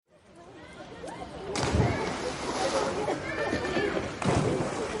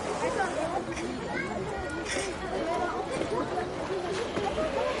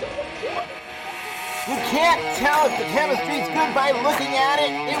can't tell if the chemistry's good by looking at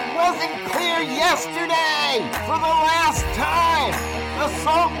it. It wasn't clear yesterday. For the last time, the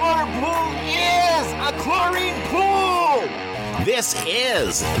saltwater pool is a chlorine pool. This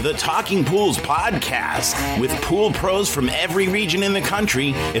is the Talking Pools podcast with pool pros from every region in the country.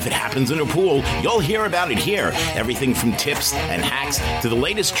 If it happens in a pool, you'll hear about it here. Everything from tips and hacks to the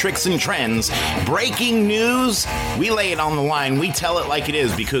latest tricks and trends. Breaking news, we lay it on the line. We tell it like it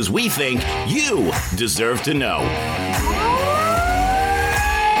is because we think you deserve to know.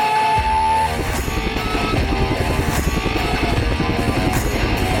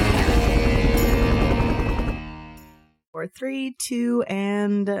 3, 2,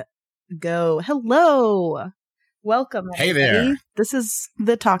 and go. Hello. Welcome. Hey there. This is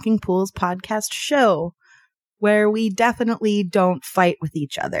the Talking Pools podcast show where we definitely don't fight with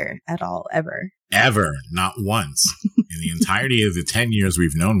each other at all, ever. Ever. Not once. In the entirety of the 10 years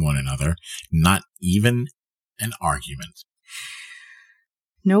we've known one another, not even an argument.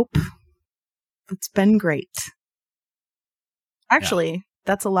 Nope. It's been great. Actually,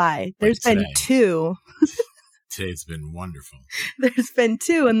 That's a lie. There's been 2. Today's been wonderful. There's been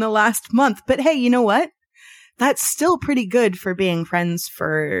 2 in the last month. But hey, you know what? That's still pretty good for being friends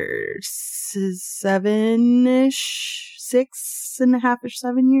for 7-ish, 6.5-ish,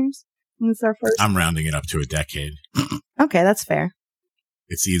 7 years. It's our first. I'm rounding it up to a decade. Okay, that's fair.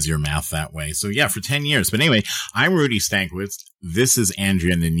 It's easier math that way. So yeah, for 10 years. But anyway, I'm Rudy Stankiewicz. This is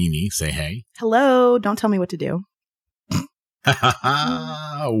Andrea Nannini. Say hey. Hello. Don't tell me what to do.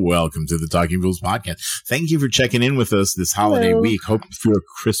 Welcome to the Talking Pools podcast. Thank you for checking in with us this holiday week. Hope your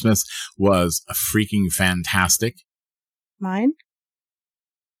Christmas was freaking fantastic. Mine?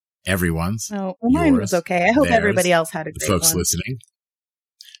 Everyone's. Oh, well, mine was okay. I hope everybody else had a great folks one. Listening.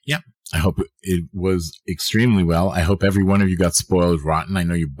 Yeah, I hope it was extremely well. I hope every one of you got spoiled rotten. I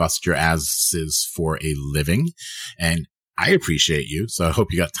know you bust your asses for a living, and I appreciate you. So I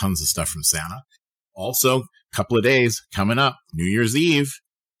hope you got tons of stuff from Santa. Also, couple of days coming up, New Year's Eve.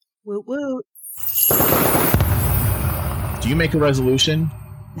 Woot woot. Do you make a resolution?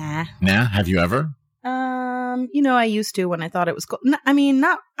 Nah. Have you ever? I used to when I thought it was cool. Not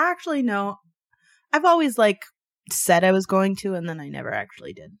actually, no. I've always said I was going to, and then I never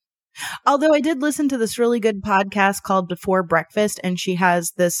actually did. Although I did listen to this really good podcast called Before Breakfast, and she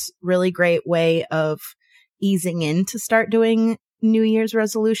has this really great way of easing in to start doing New Year's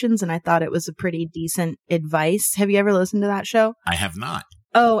resolutions, and I thought it was a pretty decent advice. Have you ever listened to that show? I have not.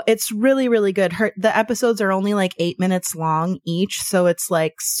 Oh, it's really, really good. The episodes are only 8 minutes long each, so it's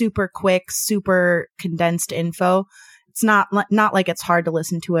super quick, super condensed info. It's not like it's hard to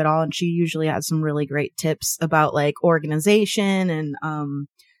listen to at all, and she usually has some really great tips about organization and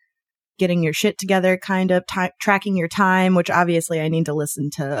getting your shit together, kind of tracking your time, which obviously I need to listen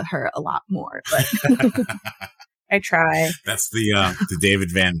to her a lot more, but I try. That's the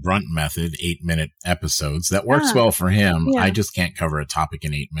David Van Brunt method, 8-minute episodes. That works well for him. Yeah. I just can't cover a topic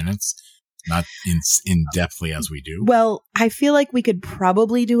in 8 minutes, not in depthly as we do. Well, I feel like we could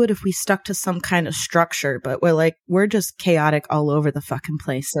probably do it if we stuck to some kind of structure, but we're just chaotic all over the fucking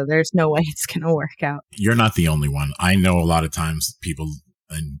place, so there's no way it's going to work out. You're not the only one. I know a lot of times people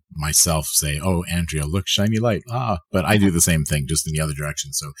and myself say, "Oh, Andrea, look, shiny light." But I do the same thing, just in the other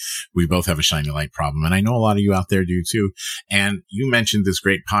direction. So we both have a shiny light problem. And I know a lot of you out there do too. And you mentioned this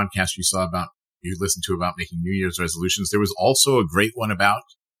great podcast you listened to about making New Year's resolutions. There was also a great one about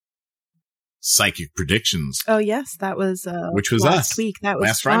psychic predictions. Oh, yes. That was, which was last us week. That was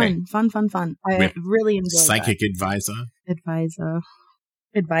last fun. Friday. Fun. I really enjoyed Psychic that.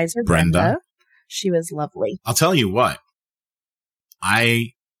 Advisor Brenda. She was lovely. I'll tell you what.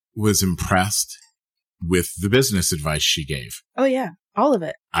 I was impressed with the business advice she gave. Oh, yeah. All of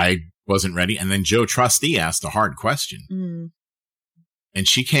it. I wasn't ready. And then Joe Trustee asked a hard question. And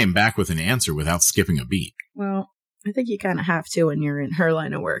she came back with an answer without skipping a beat. Well, I think you kind of have to when you're in her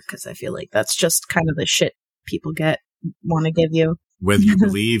line of work, because I feel like that's just kind of the shit people want to give you. Whether you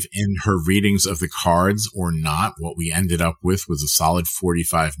believe in her readings of the cards or not, what we ended up with was a solid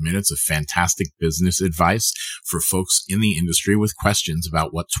 45 minutes of fantastic business advice for folks in the industry with questions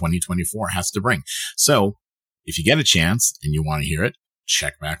about what 2024 has to bring. So if you get a chance and you want to hear it,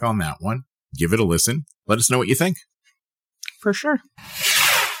 check back on that one. Give it a listen. Let us know what you think. For sure.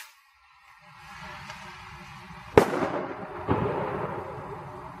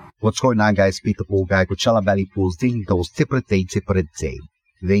 What's going on, guys? Pete the Pool Guy, Coachella Valley Pools, taking those tip of the day.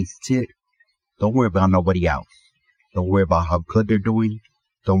 Today's tip. Don't worry about nobody else. Don't worry about how good they're doing.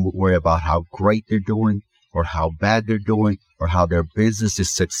 Don't worry about how great they're doing, or how bad they're doing, or how their business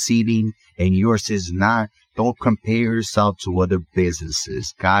is succeeding and yours is not. Don't compare yourself to other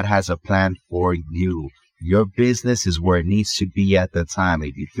businesses. God has a plan for you. Your business is where it needs to be at the time.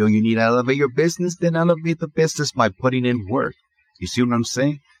 If you feel you need to elevate your business, then elevate the business by putting in work. You see what I'm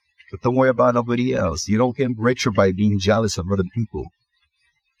saying? But don't worry about nobody else. You don't get richer by being jealous of other people.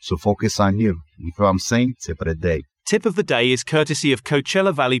 So focus on you. You feel what I'm saying? Tip of the day. Tip of the day is courtesy of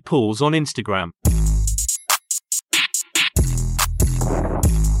Coachella Valley Pools on Instagram.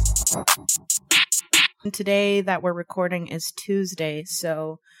 Today that we're recording is Tuesday,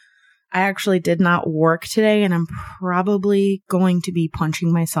 so I actually did not work today, and I'm probably going to be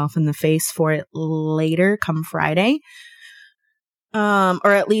punching myself in the face for it later, come Friday,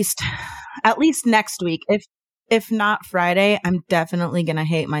 or at least next week. If not Friday, I'm definitely gonna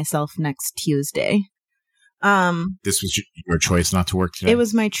hate myself next Tuesday. This was your choice not to work today? It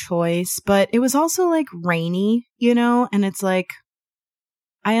was my choice, but it was also like rainy, and it's like,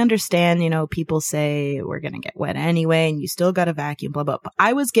 I understand, people say we're going to get wet anyway and you still got to vacuum, blah, blah, blah.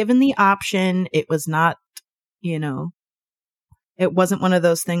 I was given the option. It was not, it wasn't one of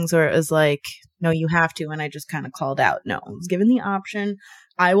those things where it was like, no, you have to. And I just kind of called out. No, I was given the option.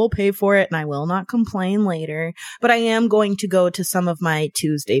 I will pay for it and I will not complain later. But I am going to go to some of my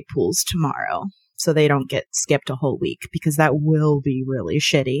Tuesday pools tomorrow so they don't get skipped a whole week, because that will be really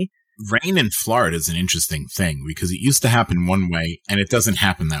shitty. Rain in Florida is an interesting thing because it used to happen one way and it doesn't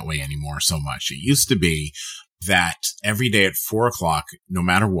happen that way anymore so much. It used to be that every day at 4:00, no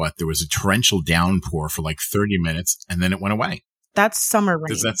matter what, there was a torrential downpour for like 30 minutes and then it went away. That's summer rain.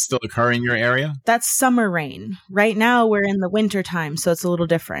 Does that still occur in your area? That's summer rain. Right now we're in the winter time, so it's a little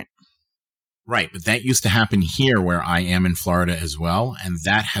different. Right, but that used to happen here where I am in Florida as well, and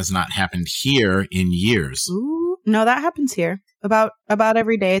that has not happened here in years. Ooh, no, that happens here. About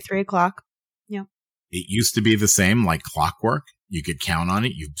every day, 3:00. Yeah. It used to be the same, like clockwork. You could count on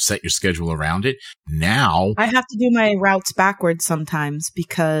it. You set your schedule around it. Now I have to do my routes backwards sometimes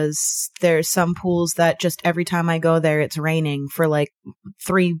because there's some pools that just every time I go there, it's raining for like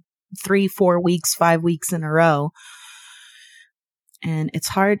 3, 4 weeks, 5 weeks in a row. And it's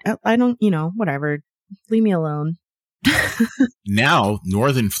hard. I don't, whatever. Leave me alone. Now,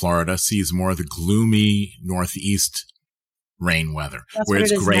 northern Florida sees more of the gloomy northeast rain weather, where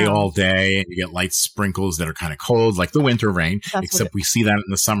it's gray all day and you get light sprinkles that are kind of cold, like the winter rain, except we see that in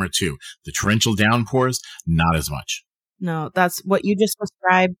the summer too. The torrential downpours, not as much. No, that's what you just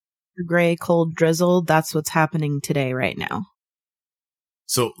described, the gray, cold drizzle. That's what's happening today right now.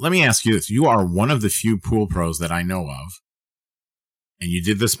 So let me ask you this. You are one of the few pool pros that I know of, and you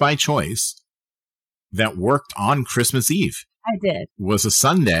did this by choice, that worked on Christmas Eve. I did. It was a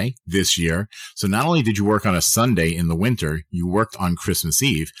Sunday this year. So not only did you work on a Sunday in the winter, you worked on Christmas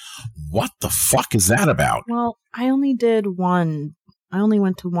Eve. What the fuck is that about? Well, I only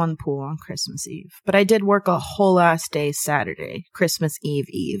went to one pool on Christmas Eve, but I did work a whole ass day Saturday, Christmas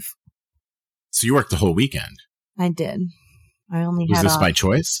Eve. So you worked the whole weekend? I did. I only was had this by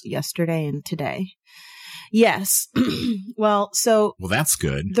choice? Yesterday and today. Yes. Well, that's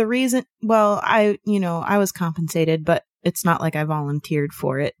good. The reason, I was compensated, but it's not like I volunteered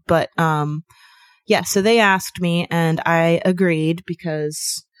for it. But, so they asked me and I agreed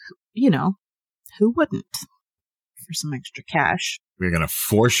because, who wouldn't for some extra cash? We're going to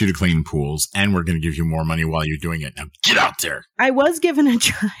force you to clean pools and we're going to give you more money while you're doing it. Now get out there. I was given a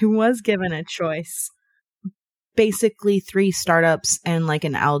choice. Basically 3 startups and like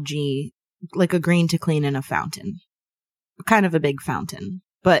an algae, like a green to clean in a fountain, kind of a big fountain.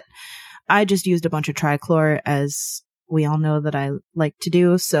 But I just used a bunch of trichlor, as we all know that I like to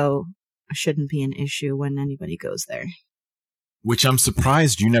do. So it shouldn't be an issue when anybody goes there. Which I'm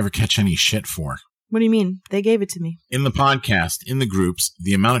surprised you never catch any shit for. What do you mean? They gave it to me. In the podcast, in the groups,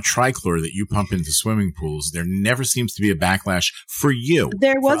 the amount of trichlor that you pump into swimming pools, there never seems to be a backlash for you.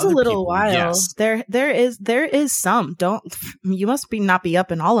 There was a little people, while. Yes. There is some. You must not be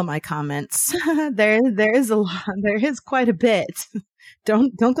up in all of my comments. there is a lot. There is quite a bit.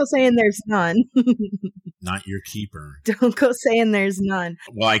 Don't go saying there's none. Not your keeper. Don't go saying there's none.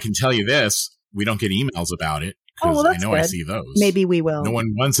 Well, I can tell you this. We don't get emails about it. Oh, well, that's I know good. I see those. Maybe we will. No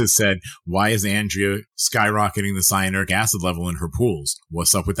one once has said, why is Andrea skyrocketing the cyanuric acid level in her pools?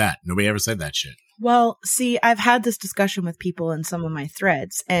 What's up with that? Nobody ever said that shit. Well, see, I've had this discussion with people in some of my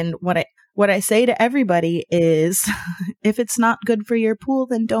threads, and what I say to everybody is, if it's not good for your pool,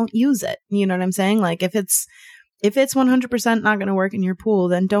 then don't use it. You know what I'm saying? Like, if it's 100% not going to work in your pool,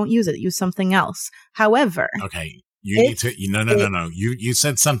 then don't use it. Use something else. However, okay, need to, no. You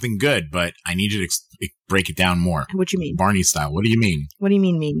said something good, but I need you to break it down more. What you mean? Barney style. What do you mean? What do you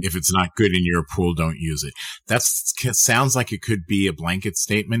mean? If it's not good in your pool, don't use it. That sounds like it could be a blanket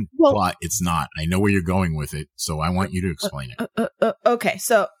statement, but it's not. I know where you're going with it, so I want you to explain it. Okay,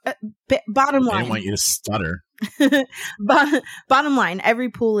 so bottom line. I don't want you to stutter. Bottom line, every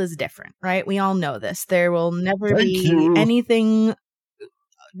pool is different, right? We all know this. There will never be anything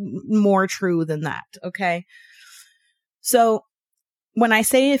more true than that, okay? So when I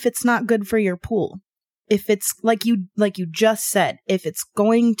say if it's not good for your pool, if it's like you just said, if it's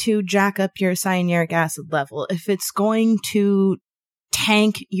going to jack up your cyanuric acid level, if it's going to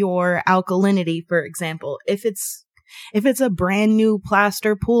tank your alkalinity, for example, if it's a brand new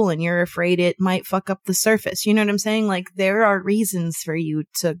plaster pool and you're afraid it might fuck up the surface, you know what I'm saying? Like, there are reasons for you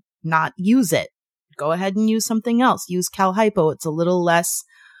to not use it. Go ahead and use something else. Use CalHypo. It's a little less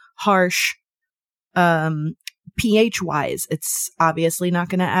harsh, pH wise. It's obviously not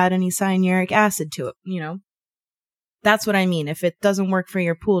going to add any cyanuric acid to it. That's what I mean. If it doesn't work for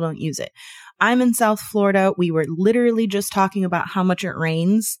your pool, don't use it. I'm in South Florida. We were literally just talking about how much it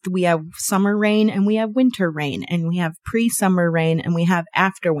rains. We have summer rain and we have winter rain, and we have pre-summer rain and we have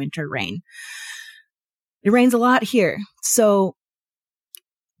after winter rain. It rains a lot here. So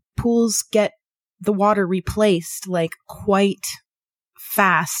pools get the water replaced like quite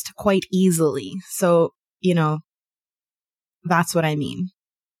fast, quite easily. So, that's what I mean.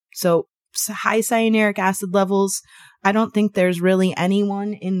 So high cyanuric acid levels, I don't think there's really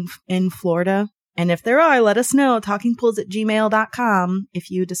anyone in Florida. And if there are, let us know. talkingpools@gmail.com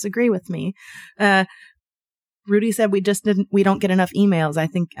if you disagree with me. Rudy said we don't get enough emails. I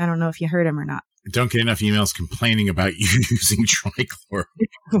don't know if you heard him or not. Don't get enough emails complaining about you using trichlor.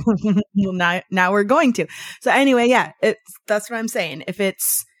 Well, now we're going to. So anyway, yeah, that's what I'm saying. If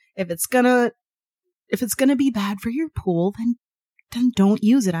it's gonna be bad for your pool, then don't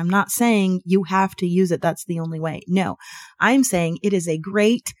use it. I'm not saying you have to use it. That's the only way. No, I'm saying it is a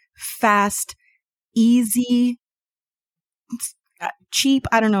great, fast, easy, cheap.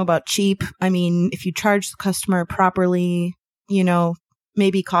 I don't know about cheap. I mean, if you charge the customer properly,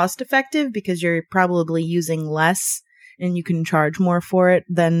 maybe cost effective, because you're probably using less and you can charge more for it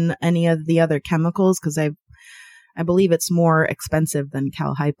than any of the other chemicals. Cause I believe it's more expensive than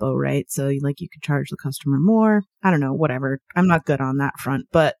CalHypo, right? So you could charge the customer more. I don't know, whatever. I'm not good on that front,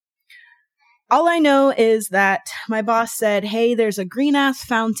 but all I know is that my boss said, hey, there's a green ass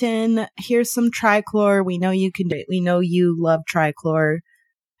fountain. Here's some trichlor. We know you can do it. We know you love trichlor.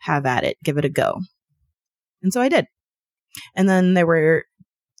 Have at it. Give it a go. And so I did. And then there were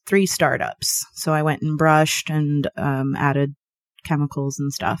 3 startups. So I went and brushed and added chemicals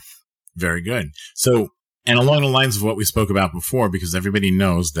and stuff. Very good. So, and along the lines of what we spoke about before, because everybody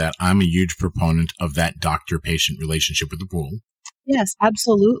knows that I'm a huge proponent of that doctor-patient relationship with the pool. Yes,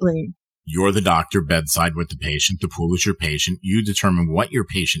 absolutely. You're the doctor bedside with the patient. The pool is your patient. You determine what your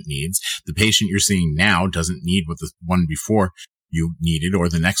patient needs. The patient you're seeing now doesn't need what the one before you needed, or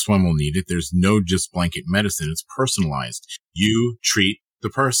the next one will need it. There's no just blanket medicine. It's personalized. You treat the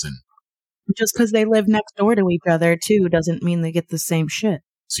person. Just because they live next door to each other, too, doesn't mean they get the same shit.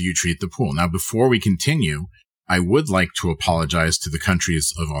 So you treat the pool. Now, before we continue, I would like to apologize to the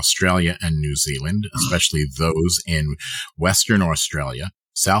countries of Australia and New Zealand, especially those in Western Australia,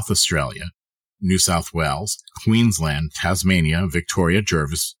 South Australia, New South Wales, Queensland, Tasmania, Victoria,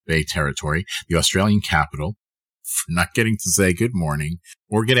 Jervis Bay Territory, the Australian capital, for not getting to say good morning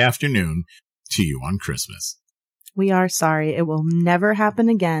or good afternoon to you on Christmas. We are sorry. It will never happen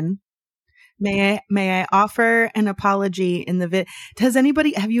again. May I offer an apology in the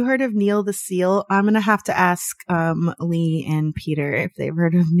have you heard of Neil the Seal? I'm going to have to ask Lee and Peter if they've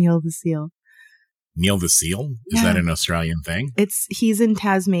heard of Neil the Seal. Neil the Seal? Is that an Australian thing? He's in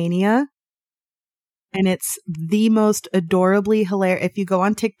Tasmania, and it's the most adorably hilarious. If you go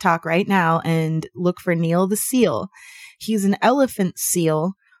on TikTok right now and look for Neil the Seal, he's an elephant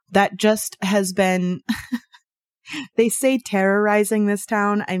seal that just has been, they say, terrorizing this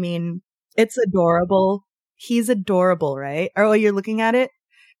town. I mean, it's adorable. He's adorable, right? Oh, you're looking at it?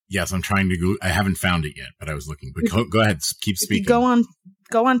 Yes, I'm trying to go. I haven't found it yet, but I was looking. But go ahead, keep speaking. Go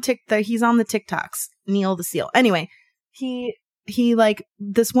on TikTok. He's on the TikToks. Neil the Seal. Anyway, he like,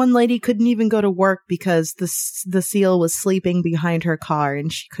 this one lady couldn't even go to work because the seal was sleeping behind her car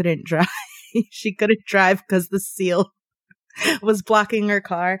and she couldn't drive. She couldn't drive because the seal was blocking her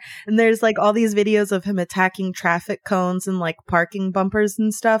car. And there's like all these videos of him attacking traffic cones and like parking bumpers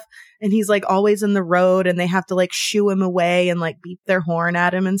and stuff. And he's like always in the road and they have to like shoo him away and like beep their horn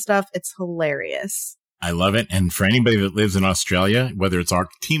at him and stuff. It's hilarious. I love it. And for anybody that lives in Australia, whether it's our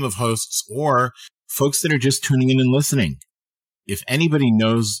team of hosts or folks that are just tuning in and listening, if anybody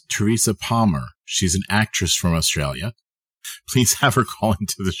knows Teresa Palmer, she's an actress from Australia, please have her call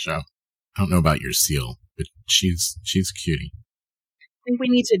into the show. I don't know about your seal, but she's a cutie. I think we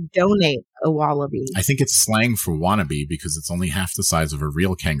need to donate a wallaby. I think it's slang for wannabe because it's only half the size of a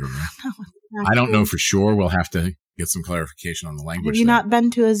real kangaroo. I don't know for sure. We'll have to get some clarification on the language. Have you not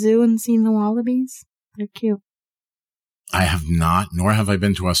been to a zoo and seen the wallabies? They're cute. I have not, nor have I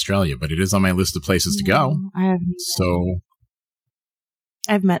been to Australia, but it is on my list of places to go. I haven't. So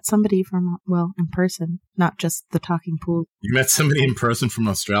I've met somebody in person, not just the talking pool. You met somebody in person from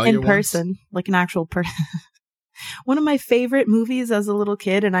Australia? In person, like an actual person. One of my favorite movies as a little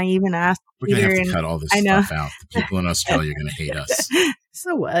kid, and I even asked We're going to have to cut all this stuff out. The people in Australia are going to hate us.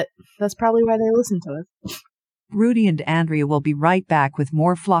 So what? That's probably why they listen to us. Rudy and Andrea will be right back with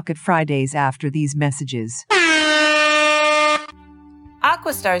more Flocket Fridays after these messages.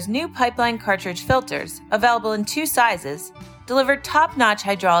 Aquastar's new pipeline cartridge filters, available in 2 sizes, deliver top-notch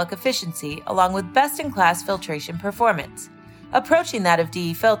hydraulic efficiency along with best-in-class filtration performance, approaching that of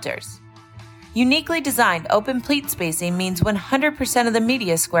DE filters. Uniquely designed open pleat spacing means 100% of the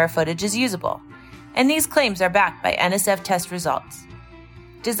media square footage is usable, and these claims are backed by NSF test results.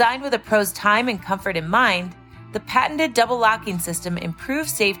 Designed with a pro's time and comfort in mind, the patented double locking system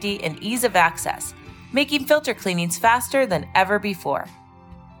improves safety and ease of access, making filter cleanings faster than ever before.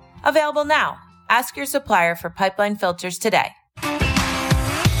 Available now. Ask your supplier for pipeline filters today.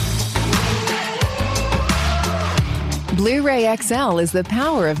 Blu-ray XL is the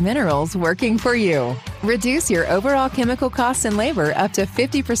power of minerals working for you. Reduce your overall chemical costs and labor up to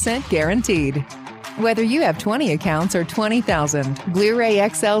 50% guaranteed. Whether you have 20 accounts or 20,000, Blu-ray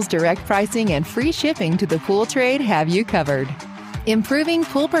XL's direct pricing and free shipping to the pool trade have you covered. Improving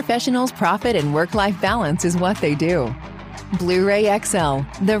pool professionals' profit and work-life balance is what they do. Blu-ray XL,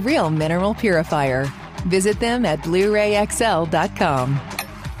 the real mineral purifier. Visit them at BluRayXL.com.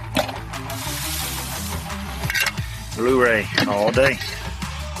 Blu-ray all day.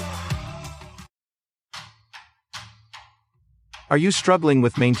 Are you struggling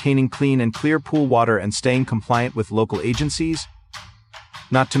with maintaining clean and clear pool water and staying compliant with local agencies?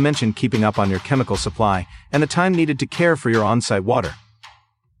 Not to mention keeping up on your chemical supply and the time needed to care for your on-site water.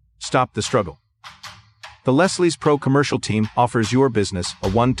 Stop the struggle. The Leslie's Pro Commercial team offers your business a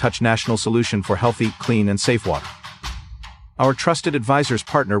one-touch national solution for healthy, clean, and safe water. Our trusted advisors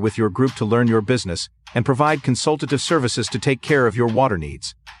partner with your group to learn your business and provide consultative services to take care of your water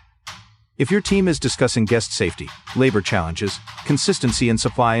needs. If your team is discussing guest safety, labor challenges, consistency in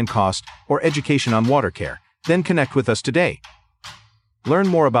supply and cost, or education on water care, then connect with us today. Learn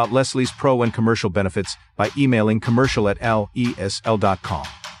more about Leslie's Pro and Commercial benefits by emailing commercial@lesl.com.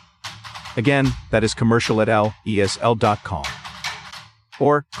 Again, that is commercial@lesl.com.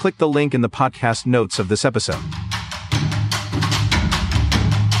 Or click the link in the podcast notes of this episode.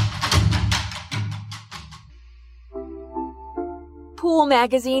 Pool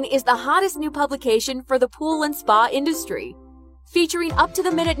Magazine is the hottest new publication for the pool and spa industry, featuring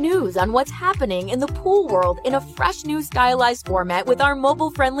up-to-the-minute news on what's happening in the pool world in a fresh new stylized format with our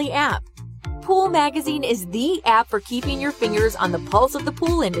mobile-friendly app. Pool Magazine is the app for keeping your fingers on the pulse of the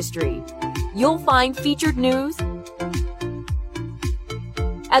pool industry. You'll find featured news,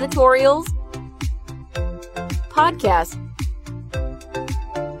 editorials, podcasts,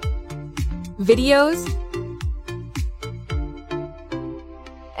 videos,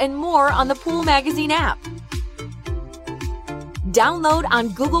 and more on the Pool Magazine app. Download on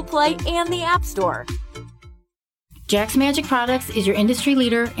Google Play and the App Store. Jack's Magic Products is your industry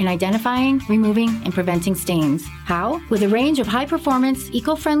leader in identifying, removing, and preventing stains. How? With a range of high-performance,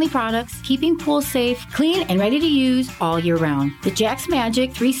 eco-friendly products, keeping pools safe, clean, and ready to use all year round. The Jack's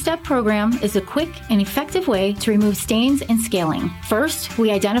Magic 3-step program is a quick and effective way to remove stains and scaling. First,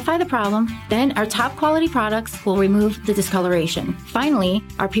 we identify the problem, then our top-quality products will remove the discoloration. Finally,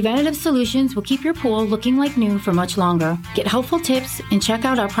 our preventative solutions will keep your pool looking like new for much longer. Get helpful tips and check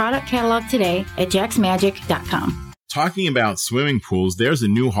out our product catalog today at jacksmagic.com. Talking about swimming pools, there's a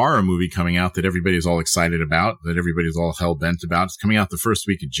new horror movie coming out that everybody's all excited about, that everybody's all hell-bent about. It's coming out the first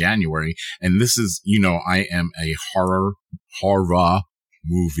week of January. And this is, I am a horror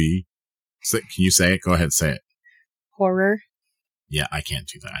movie. So, can you say it? Go ahead, say it. Horror? Yeah, I can't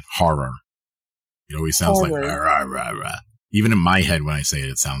do that. Horror. It always sounds horror. Like, rah, rah, rah. Even in my head when I say it,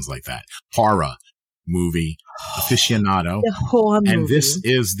 it sounds like that. Horror movie aficionado. The horror movie. And this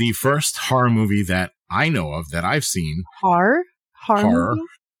is the first horror movie that I know of, that I've seen. Horror?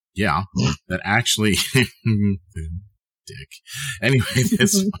 Yeah. That actually, dick. Anyway,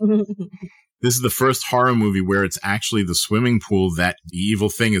 This is the first horror movie where it's actually the swimming pool that the evil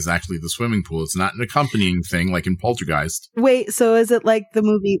thing is actually the swimming pool. It's not an accompanying thing like in Poltergeist. Wait, so is it like the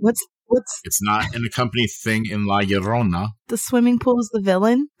movie? What's It's not an accompanying thing in La Llorona. the swimming pool is the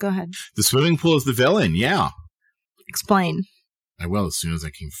villain? Go ahead. The swimming pool is the villain, yeah. Explain. I will as soon as I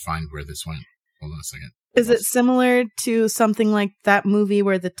can find where this went. Hold on a second. Is it similar to something like that movie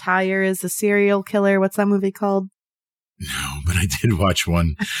where the tire is the serial killer? What's that movie called? No, but I did watch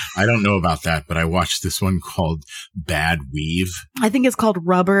one. I don't know about that, but I watched this one called Bad Weave. I think it's called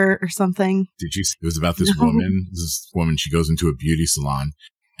Rubber or something. Did you see? It was about this woman. This woman, she goes into a beauty salon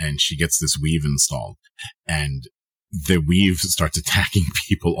and she gets this weave installed. And the weave starts attacking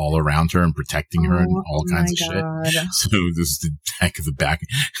people all around her and protecting her and all kinds of shit. So this is the back of the back.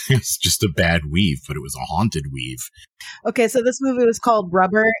 It's just a bad weave, but it was a haunted weave. Okay, so this movie was called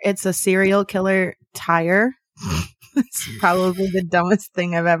Rubber. It's a serial killer tire. It's probably the dumbest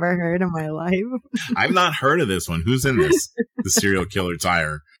thing I've ever heard in my life. I've not heard of this one. Who's in this? The serial killer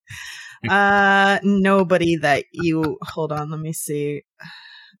tire. Nobody that you... Hold on, let me see.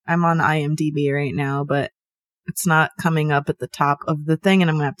 I'm on IMDb right now, but it's not coming up at the top of the thing, and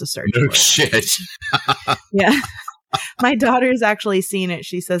I'm going to have to search No for it. shit. Yeah. My daughter's actually seen it.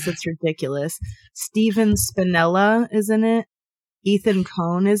 She says it's ridiculous. Steven Spinella is in it. Ethan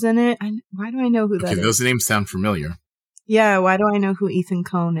Coen is in it. Why do I know who that is? Those names sound familiar. Yeah, why do I know who Ethan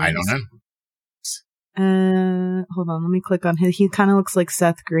Coen is? I don't know. Hold on, let me click on his. He kind of looks like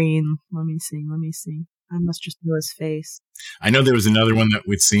Seth Green. Let me see. I must just know his face. I know there was another one that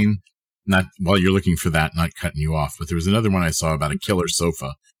we'd seen, not while you're looking for that, not cutting you off, but there was another one I saw about a killer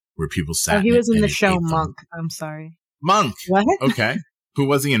sofa where people sat. Oh, he was in the show ate them. Monk. I'm sorry. Monk. What? Okay. Who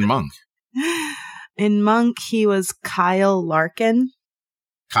was he in Monk? In Monk, he was Kyle Larkin.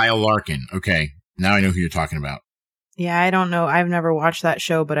 Kyle Larkin. Okay. Now I know who you're talking about. Yeah, I don't know. I've never watched that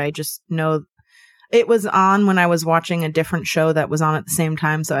show, but I just know it was on when I was watching a different show that was on at the same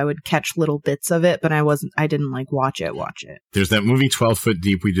time, so I would catch little bits of it, but I didn't like watch it. There's that movie 12 Foot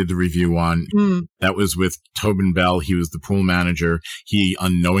Deep we did the review on. That was with Tobin Bell. He was the pool manager. He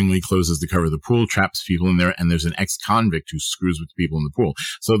unknowingly closes the cover of the pool, traps people in there, and there's an ex-convict who screws with the people in the pool.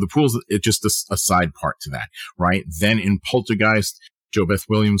 So the pool's just a side part to that, right? Then in Poltergeist, Jo Beth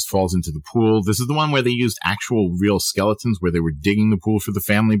Williams falls into the pool. This is the one where they used actual real skeletons, where they were digging the pool for the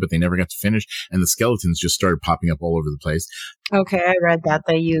family, but they never got to finish. And the skeletons just started popping up all over the place. Okay, I read that.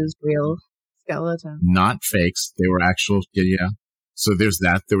 They used real skeletons. Not fakes. They were actual. Yeah. So there's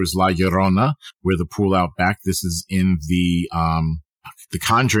that. There was La Llorona, where the pool out back. This is in the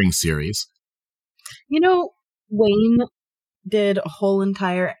Conjuring series. You know, Wayne did a whole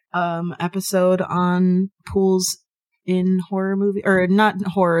entire episode on pools in horror movie, or not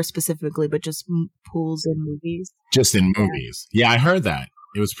horror specifically, but just pools in movies. Just in movies. Yeah, I heard that.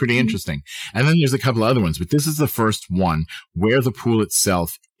 It was pretty interesting. And then there's a couple other ones, but this is the first one where the pool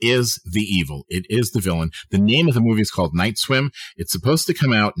itself is the evil. It is the villain. The name of the movie is called Night Swim. It's supposed to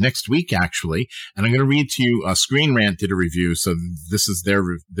come out next week, actually. And I'm going to read to you, Screen Rant did a review. So this is they're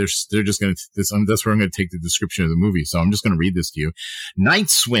just going to, that's where I'm going to take the description of the movie. So I'm just going to read this to you. Night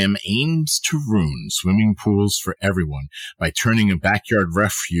Swim aims to ruin swimming pools for everyone by turning a backyard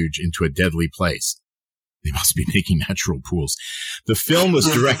refuge into a deadly place. They must be making natural pools. The film was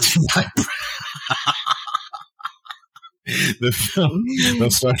directed by... The film...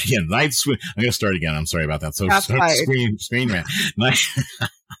 Let's start again. Night Swim... I'm going to start again. I'm sorry about that. So Screen Rant.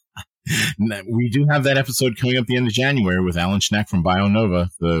 We do have that episode coming up at the end of January with Alan Schneck from BioNova,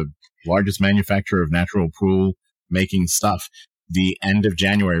 the largest manufacturer of natural pool making stuff. The end of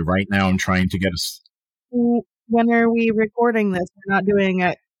January. Right now, I'm trying to get us... When are we recording this? We're not doing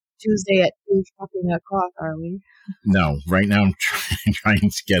it Tuesday at 2 o'clock, are we? No, right now I'm trying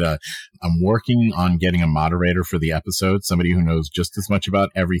to get I'm working on getting a moderator for the episode, somebody who knows just as much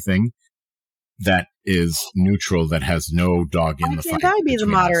about everything, that is neutral, that has no dog in the fight. Why can't I be the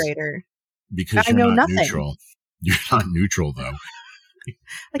moderator? Because I know not nothing. Neutral. You're not neutral, though.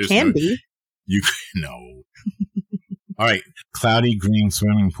 I can be. You no. All right, cloudy green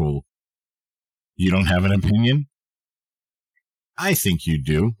swimming pool. You don't have an opinion? I think you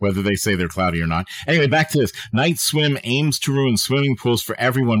do, whether they say they're cloudy or not. Anyway, back to this. Night Swim aims to ruin swimming pools for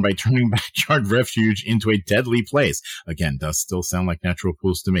everyone by turning backyard refuge into a deadly place. Again, does still sound like natural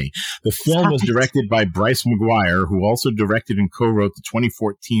pools to me. The film was directed by Bryce McGuire, who also directed and co-wrote the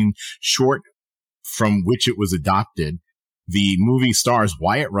 2014 short from which it was adopted. The movie stars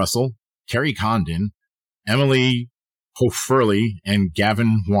Wyatt Russell, Kerry Condon, Emily Hofurley, and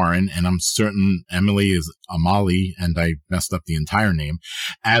Gavin Warren, and I'm certain Emily is Amali, and I messed up the entire name,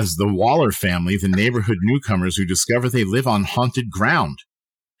 as the Waller family, the neighborhood newcomers who discover they live on haunted ground.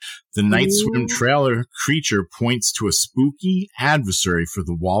 The Night Swim trailer creature points to a spooky adversary for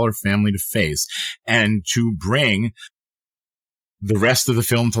the Waller family to face and to bring the rest of the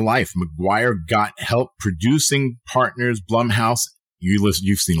film to life. McGuire got help producing partners, Blumhouse.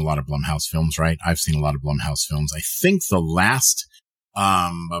 You've seen a lot of Blumhouse films, right? I've seen a lot of Blumhouse films. I think the last,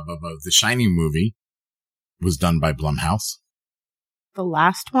 the Shining movie was done by Blumhouse. The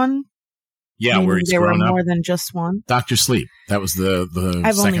last one? Yeah, where he's there were grown up. more than just one. Dr. Sleep. That was the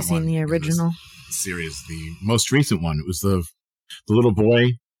I've second only seen the original series. The most recent one. It was the little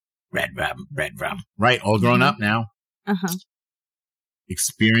boy, Red Rum. Right, all grown up now. Uh-huh.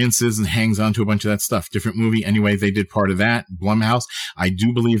 Experiences and hangs on to a bunch of that stuff. Different movie. Anyway, they did part of that. Blumhouse. I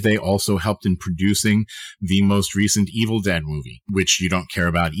do believe they also helped in producing the most recent Evil Dead movie, which you don't care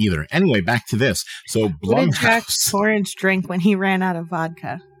about either. Anyway, back to this. So Blumhouse. What did Jack Torrance drink when he ran out of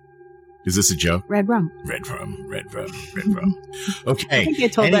vodka? Is this a joke? Red rum. Red rum. Okay. I think you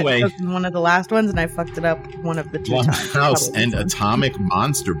told that joke in one of the last ones, and I fucked it up one of the two times. Blumhouse and Atomic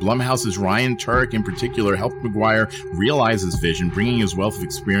Monster. Blumhouse's Ryan Turek, in particular, helped McGuire realize his vision, bringing his wealth of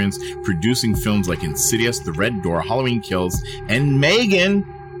experience producing films like Insidious, The Red Door, Halloween Kills, and Megan.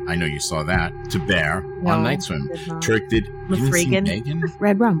 I know you saw that, to bear on Night Swim. Turek did. Megan?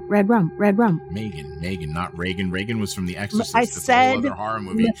 Red rum. Megan, not Reagan. Reagan was from The Exorcist. I That's said a whole other horror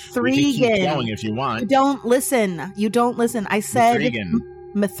movie. Mithrigan. We can keep going if you want. You don't listen. I said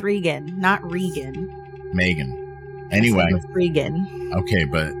Mithrigan, not Regan. Megan. Anyway. Mithrigan. Okay,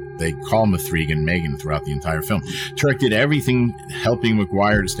 but they call Mithrigan Megan throughout the entire film. Turek did everything helping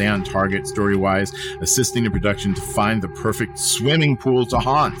McGuire to stay on target story-wise, assisting the production to find the perfect swimming pool to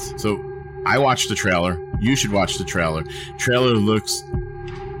haunt. So I watched the trailer. You should watch the trailer. Trailer looks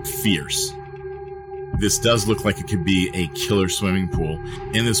fierce. This does look like it could be a killer swimming pool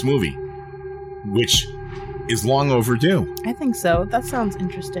in this movie, which is long overdue. I think so. That sounds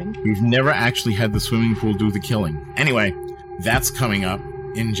interesting. We've never actually had the swimming pool do the killing. Anyway, that's coming up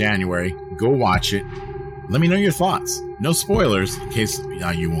in January. Go watch it. Let me know your thoughts. No spoilers, in case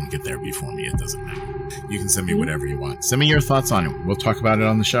you won't get there before me. It doesn't matter. You can send me whatever you want. Send me your thoughts on it. We'll talk about it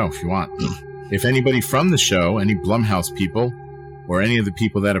on the show if you want. If anybody from the show, any Blumhouse people, or any of the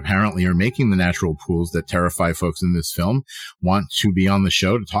people that apparently are making the natural pools that terrify folks in this film, want to be on the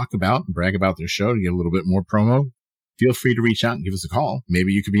show to talk about and brag about their show to get a little bit more promo, feel free to reach out and give us a call.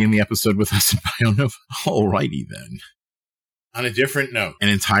 Maybe you could be in the episode with us in BioNova. Alrighty then. On a different note, an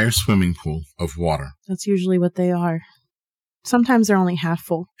entire swimming pool of water. That's usually what they are. Sometimes they're only half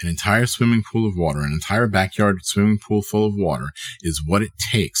full. An entire swimming pool of water, an entire backyard swimming pool full of water is what it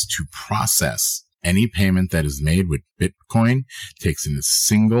takes to process any payment that is made with Bitcoin. Takes in a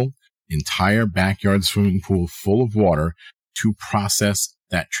single entire backyard swimming pool full of water to process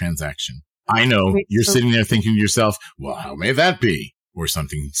that transaction. I know you're sitting there thinking to yourself, well, how may that be? Or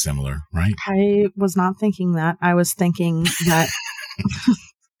something similar, right? I was not thinking that. I was thinking that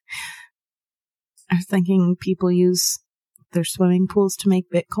I was thinking people use their swimming pools to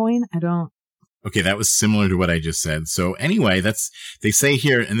make Bitcoin. I don't. Okay, that was similar to what I just said. So anyway, they say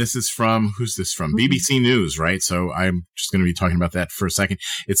here, and this is from, who's this from? Mm-hmm. BBC News, right? So I'm just going to be talking about that for a second.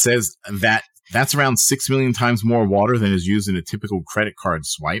 It says that that's around 6 million times more water than is used in a typical credit card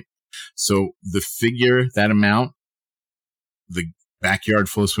swipe. So the figure, that amount, the backyard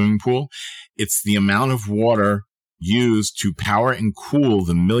full of swimming pool, it's the amount of water used to power and cool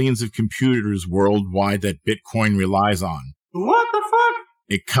the millions of computers worldwide that Bitcoin relies on. What the fuck?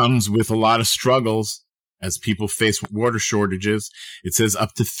 It comes with a lot of struggles as people face water shortages. It says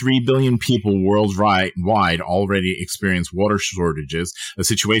up to 3 billion people worldwide already experience water shortages, a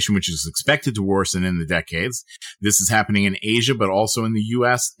situation which is expected to worsen in the decades. This is happening in Asia, but also in the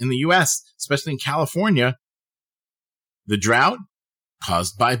U.S. In the U.S., especially in California, the drought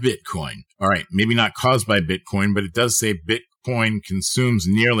caused by Bitcoin. All right, maybe not caused by Bitcoin, but it does say Bitcoin consumes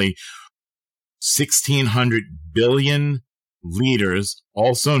nearly 1,600 billion liters,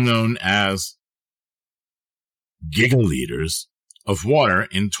 also known as gigaliters, of water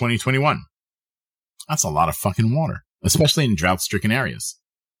in 2021. That's a lot of fucking water, especially in drought-stricken areas.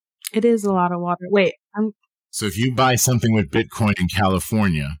 It is a lot of water. Wait, So if you buy something with Bitcoin in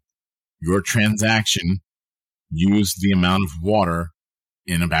California, your transaction used the amount of water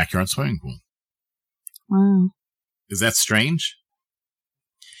in a backyard swimming pool. Wow. Is that strange?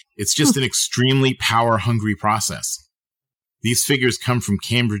 It's just an extremely power-hungry process. These figures come from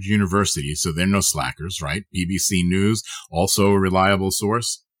Cambridge University, so they're no slackers, right? BBC News, also a reliable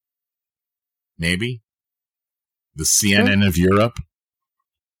source. Maybe. The CNN of Europe.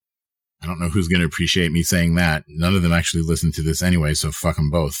 I don't know who's going to appreciate me saying that. None of them actually listen to this anyway, so fuck them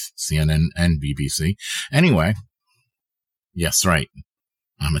both, CNN and BBC. Anyway. Yes, right.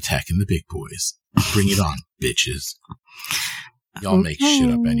 I'm attacking the big boys. Bring it on, bitches. Y'all make shit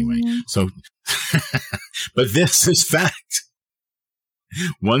up anyway. So, but this is fact.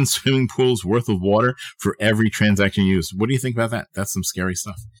 1 swimming pool's worth of water for every transaction used. What do you think about that? That's some scary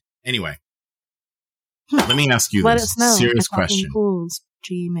stuff. Anyway, let me ask you this serious question.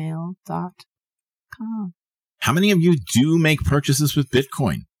 Pools@gmail.com. How many of you do make purchases with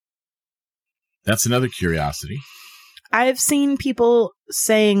Bitcoin? That's another curiosity. I've seen people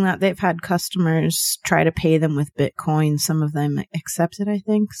saying that they've had customers try to pay them with Bitcoin. Some of them accept it, I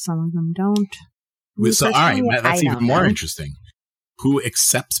think. Some of them don't. So, all right, that's even more interesting. Who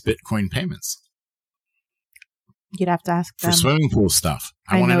accepts Bitcoin payments? You'd have to ask them. For swimming pool stuff.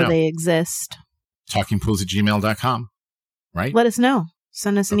 I want to know. They exist. TalkingPools@gmail.com, right? Let us know.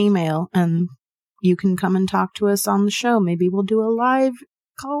 Send us an email and you can come and talk to us on the show. Maybe we'll do a live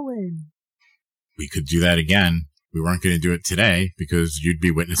call-in. We could do that again. We weren't going to do it today because you'd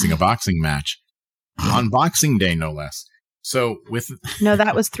be witnessing a boxing match on Boxing Day, no less. So no,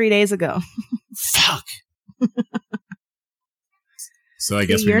 that was 3 days ago. Fuck. So I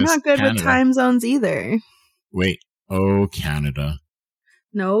guess you're not good Canada. With time zones either. Wait. Oh, Canada.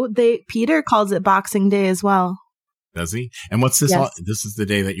 No, Peter calls it Boxing Day as well. Does he? And what's this? Yes. This is the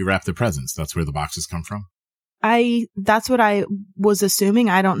day that you wrap the presents. That's where the boxes come from. That's what I was assuming.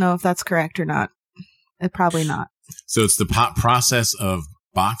 I don't know if that's correct or not. Probably not. So it's the process of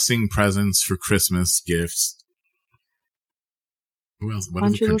boxing presents for Christmas gifts. Who else? What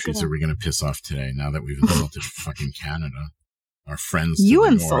other countries are we going to piss off today? Now that we've insulted fucking Canada, our friends. You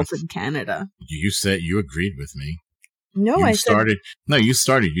insulted Canada. You said you agreed with me. No, you started.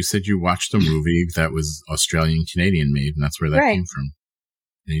 You said you watched a movie that was Australian Canadian made, and that's where that came from.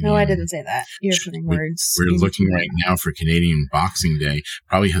 Canadian. No, I didn't say that. You're putting words. We're looking right now for Canadian Boxing Day.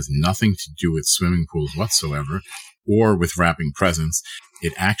 Probably has nothing to do with swimming pools whatsoever, or with wrapping presents.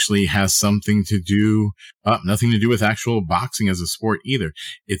 It actually has something to do, nothing to do with actual boxing as a sport either.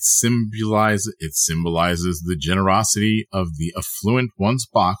 It symbolizes the generosity of the affluent once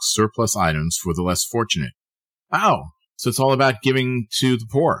box surplus items for the less fortunate. Wow. So it's all about giving to the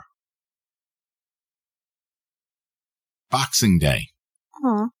poor. Boxing Day.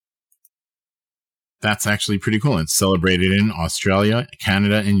 Huh. That's actually pretty cool. It's celebrated in Australia,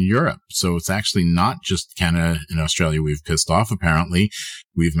 Canada, and Europe. So it's actually not just Canada and Australia we've pissed off, apparently.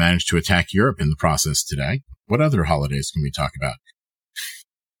 We've managed to attack Europe in the process today. What other holidays can we talk about?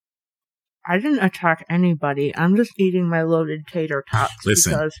 I didn't attack anybody. I'm just eating my loaded tater tots.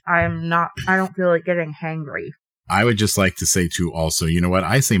 Listen, because I don't feel like getting hangry. I would just like to say, too, also, you know what?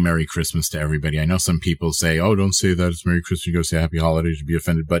 I say Merry Christmas to everybody. I know some people say, oh, don't say that. It's Merry Christmas. You go say Happy Holidays. You'll be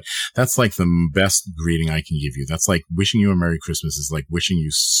offended. But that's like the best greeting I can give you. That's like wishing you a Merry Christmas is like wishing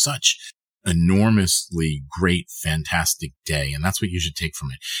you such enormously great, fantastic day. And that's what you should take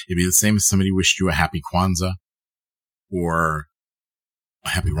from it. It'd be the same as somebody wished you a Happy Kwanzaa or a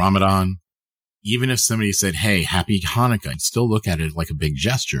Happy Ramadan. Even if somebody said, hey, Happy Hanukkah, I'd still look at it like a big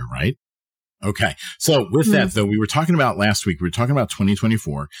gesture, right? Okay. So with that, though, we were talking about last week, we were talking about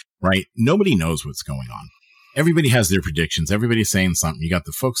 2024, right? Nobody knows what's going on. Everybody has their predictions. Everybody's saying something. You got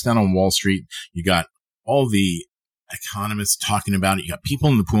the folks down on Wall Street. You got all the economists talking about it. You got people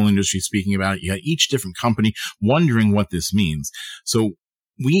in the pool industry speaking about it. You got each different company wondering what this means. So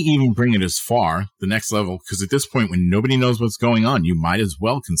we even bring it as far, the next level, because at this point, when nobody knows what's going on, you might as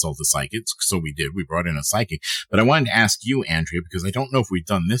well consult a psychic. So we did. We brought in a psychic. But I wanted to ask you, Andrea, because I don't know if we've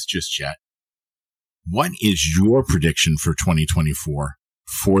done this just yet. What is your prediction for 2024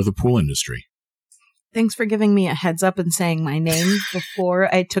 for the pool industry? Thanks for giving me a heads up and saying my name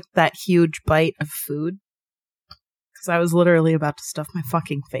before I took that huge bite of food. Because I was literally about to stuff my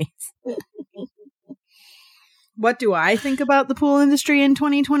fucking face. What do I think about the pool industry in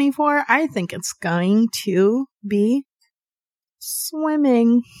 2024? I think it's going to be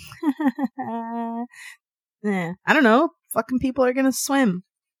swimming. I don't know. Fucking people are going to swim.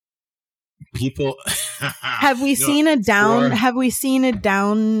 People have we seen a down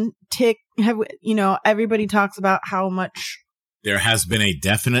tick? Everybody talks about how much there has been a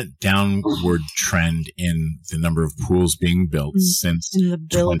definite downward trend in the number of pools being built since in the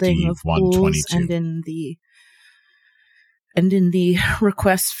building of pools 22. and in the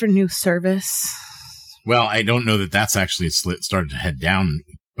request for new service. Well, I don't know that that's actually started to head down,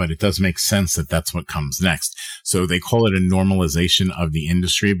 but it does make sense that that's what comes next. So they call it a normalization of the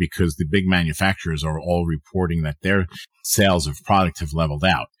industry because the big manufacturers are all reporting that their sales of product have leveled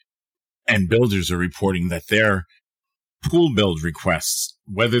out. And builders are reporting that their pool build requests,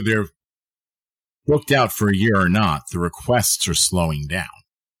 whether they're booked out for a year or not, the requests are slowing down,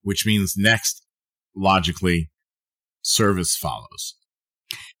 which means next, logically, service follows.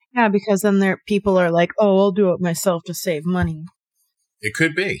 Yeah, because then people are like, oh, I'll do it myself to save money. It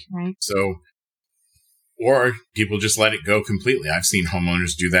could be. Right. So, or people just let it go completely. I've seen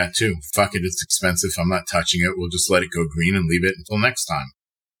homeowners do that too. Fuck it, it's expensive. I'm not touching it. We'll just let it go green and leave it until next time.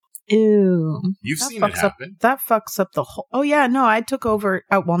 Ew. You've seen it happen. That fucks up the whole... Oh, yeah, no, I took over...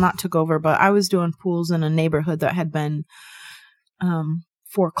 well, not took over, but I was doing pools in a neighborhood that had been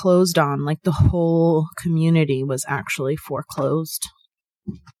foreclosed on. Like, the whole community was actually foreclosed.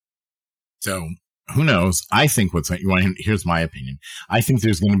 So, who knows? I think here's my opinion. I think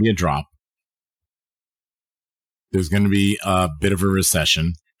there's going to be a drop. There's going to be a bit of a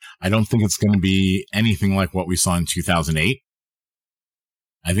recession. I don't think it's going to be anything like what we saw in 2008.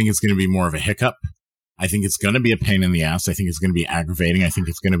 I think it's going to be more of a hiccup. I think it's going to be a pain in the ass. I think it's going to be aggravating. I think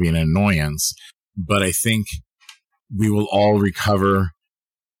it's going to be an annoyance. But I think we will all recover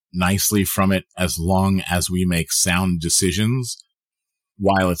nicely from it as long as we make sound decisions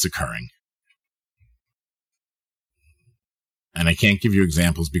while it's occurring. And I can't give you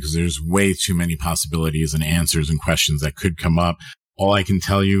examples because there's way too many possibilities and answers and questions that could come up. All I can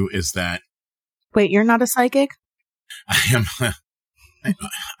tell you is that... Wait, you're not a psychic? I am...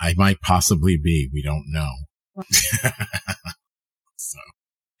 I might possibly be. We don't know. So,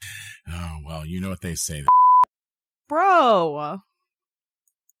 oh, well, you know what they say. Bro.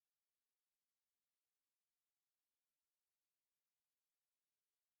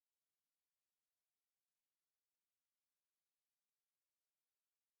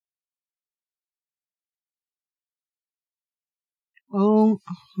 Oh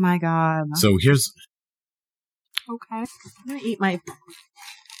my God. So here's... Okay. I'm going to eat my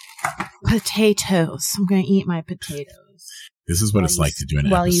potatoes. This is what it's like to do an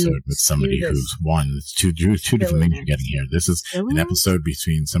episode with somebody who's it's two different things you're getting here. This is an episode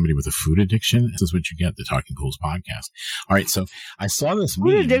between somebody with a food addiction. This is what you get, the Talking Pools podcast. All right, so I saw this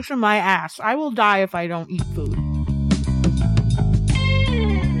food addiction, my ass. I will die if I don't eat food.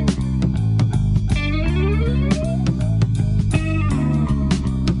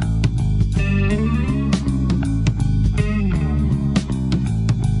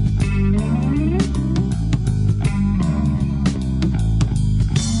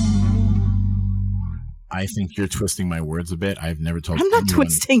 I think you're twisting my words a bit. I've never told I'm not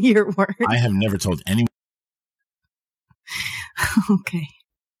twisting your words. I have never told anyone. Okay.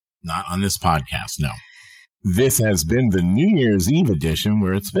 Not on this podcast, no. This has been the New Year's Eve edition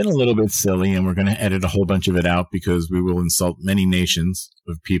where it's been a little bit silly and we're going to edit a whole bunch of it out because we will insult many nations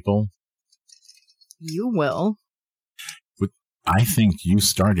of people. You will. But I think you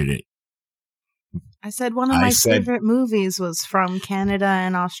started it. I said one of my favorite movies was from Canada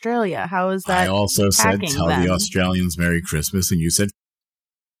and Australia. How is that? I also said, tell the Australians Merry Christmas, and you said...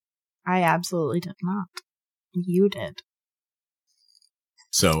 I absolutely did not. You did.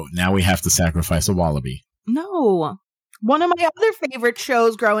 So now we have to sacrifice a wallaby. No. One of my other favorite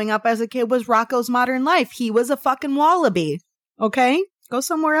shows growing up as a kid was Rocko's Modern Life. He was a fucking wallaby. Okay? Go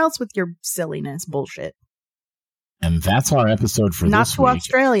somewhere else with your silliness bullshit. And that's our episode for not this to week.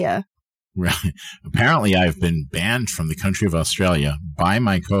 Australia. Right. Apparently, I've been banned from the country of Australia by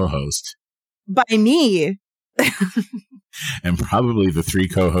my co-host. By me. And probably the three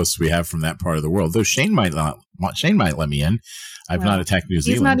co-hosts we have from that part of the world. Though Shane might let me in. I've not attacked New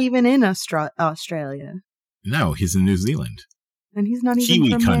Zealand. He's not even in Australia. No, he's in New Zealand. And he's not even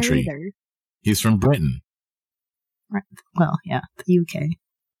Kiwi from country. there either. He's from Britain. Right. Well, yeah, the UK.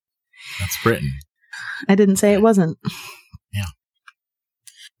 That's Britain. I didn't say it wasn't. Yeah.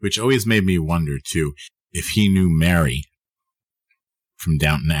 Which always made me wonder, too, if he knew Mary from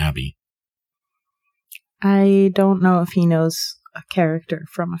Downton Abbey. I don't know if he knows a character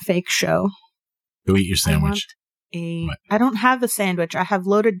from a fake show. Go eat your sandwich. I don't have a sandwich. I have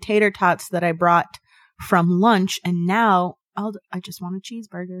loaded tater tots that I brought from lunch, and now I just want a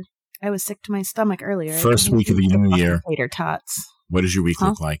cheeseburger. I was sick to my stomach earlier. First week of the new year. Tater tots. What does your week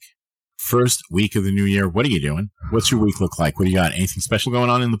look like? First week of the new year. What are you doing? What's your week look like? What do you got? Anything special going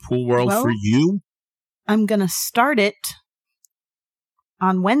on in the pool world for you? I'm going to start it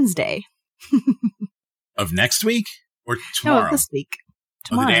on Wednesday. Of next week or tomorrow? No, this week.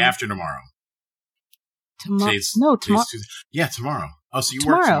 Tomorrow. Oh, the day after tomorrow. Tomorrow. Yeah, tomorrow. Oh, so you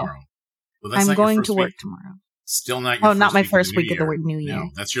tomorrow. work tomorrow. Well, that's I'm not going your first to work week. tomorrow. Still not your not my first week of the new year. No,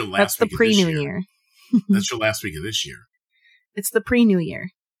 that's your last That's the week pre-new of this year. That's your last week of this year. It's the pre-new year.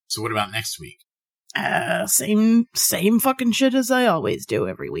 So what about next week? Same fucking shit as I always do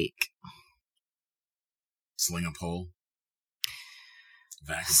every week. Sling a pole.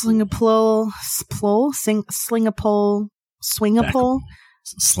 Sling a pole. Sling a pole. Swing a pole.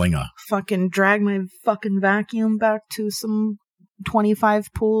 Sling a. Fucking drag my fucking vacuum back to some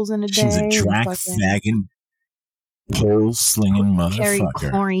 25 pools in a day. She's a drac fagging, pole slinging carry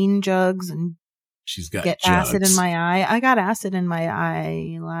motherfucker. chlorine jugs and She's got get jugs. acid in my eye. I got acid in my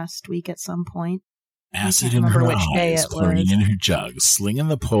eye last week at some point. Acid in her eyes, it chlorine was. in her jugs, slinging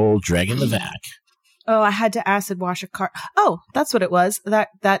the pole, dragging the vac. Oh, I had to acid wash a car. Oh, that's what it was. That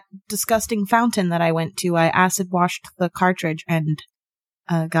disgusting fountain that I went to, I acid washed the cartridge and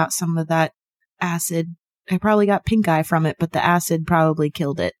got some of that acid. I probably got pink eye from it, but the acid probably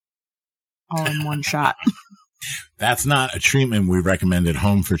killed it all in one shot. That's not a treatment we recommend at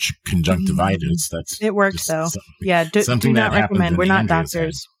home for conjunctivitis. It worked though. Yeah, do not recommend. We're not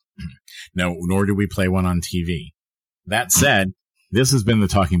doctors. No, nor do we play one on TV. That said, this has been the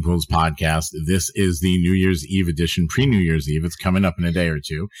Talking Pools podcast. This is the New Year's Eve edition, pre-New Year's Eve. It's coming up in a day or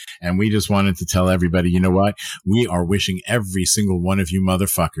two. And we just wanted to tell everybody, you know what? We are wishing every single one of you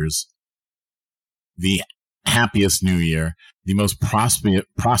motherfuckers the happiest New Year, the most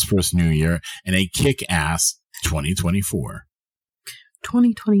prosperous New Year, and a kick-ass 2024.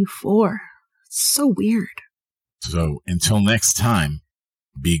 2024. It's so weird. So until next time,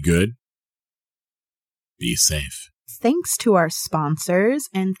 be good, be safe. Thanks to our sponsors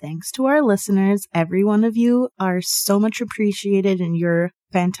and thanks to our listeners. Every one of you are so much appreciated and you're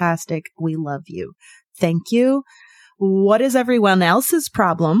fantastic. We love you. Thank you. What is everyone else's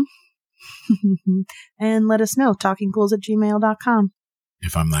problem? And let us know. talkingpools@gmail.com.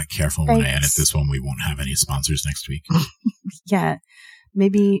 If I'm not careful when I edit this one, we won't have any sponsors next week. Yeah.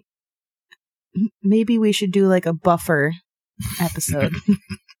 Maybe we should do like a buffer episode.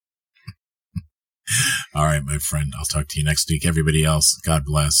 All right, my friend. I'll talk to you next week. Everybody else, God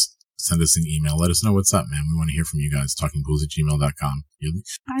bless. Send us an email. Let us know what's up, man. We want to hear from you guys. talkingpools@gmail.com.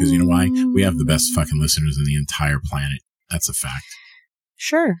 Because you know why? We have the best fucking listeners in the entire planet. That's a fact.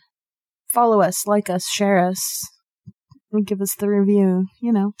 Sure. Follow us, like us, share us, or give us the review,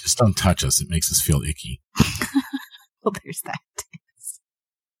 you know. Just don't touch us. It makes us feel icky. Well, there's that.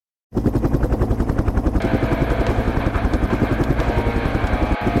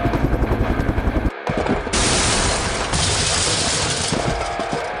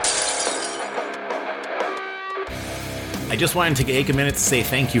 I just wanted to take a minute to say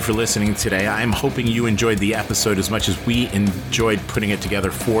thank you for listening today. I'm hoping you enjoyed the episode as much as we enjoyed putting it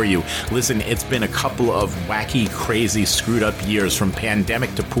together for you. Listen, it's been a couple of wacky, crazy, screwed up years from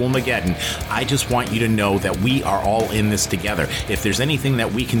pandemic to Poolmageddon. I just want you to know that we are all in this together. If there's anything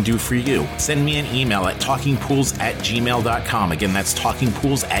that we can do for you, send me an email at talkingpools@gmail.com. Again, that's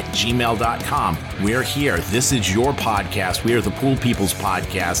talkingpools@gmail.com. We're here. This is your podcast. We are the Pool People's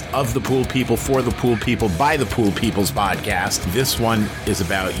podcast, of the Pool People, for the Pool People, by the Pool People's podcast. This one is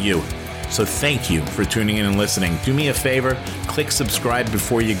about you. So thank you for tuning in and listening. Do me a favor, click subscribe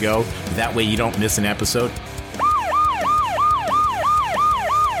before you go. That way you don't miss an episode.